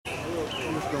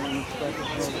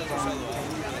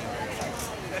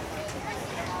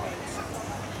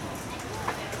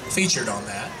Featured on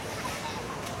that,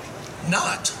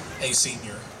 not a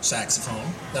senior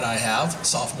saxophone that I have,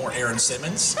 sophomore Aaron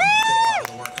Simmons, did a lot of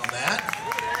the work on that,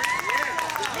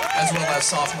 as well as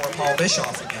sophomore Paul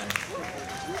Bischoff again.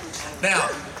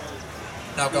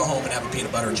 Now go home and have a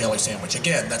peanut butter and jelly sandwich.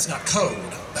 Again, that's not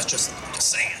code, that's just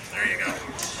saying, there you go.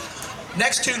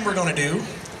 Next tune we're gonna do,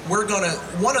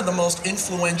 one of the most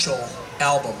influential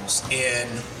albums in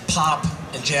pop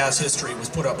and jazz history was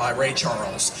put up by Ray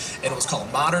Charles, and it was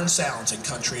called Modern Sounds in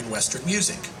Country and Western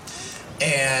Music.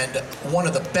 And one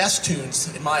of the best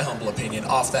tunes, in my humble opinion,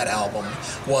 off that album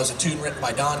was a tune written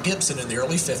by Don Gibson in the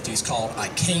early 50s called I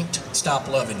Can't Stop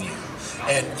Loving You.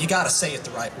 And you gotta say it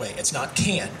the right way. It's not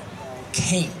can't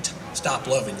stop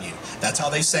loving you. That's how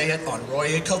they say it on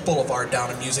Roy A. Cook Boulevard down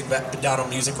on Music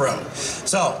Row.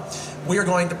 So, we are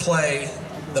going to play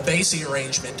the bassy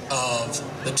arrangement of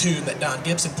the tune that Don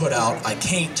Gibson put out, I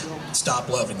Can't Stop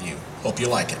Loving You. Hope you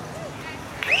like it.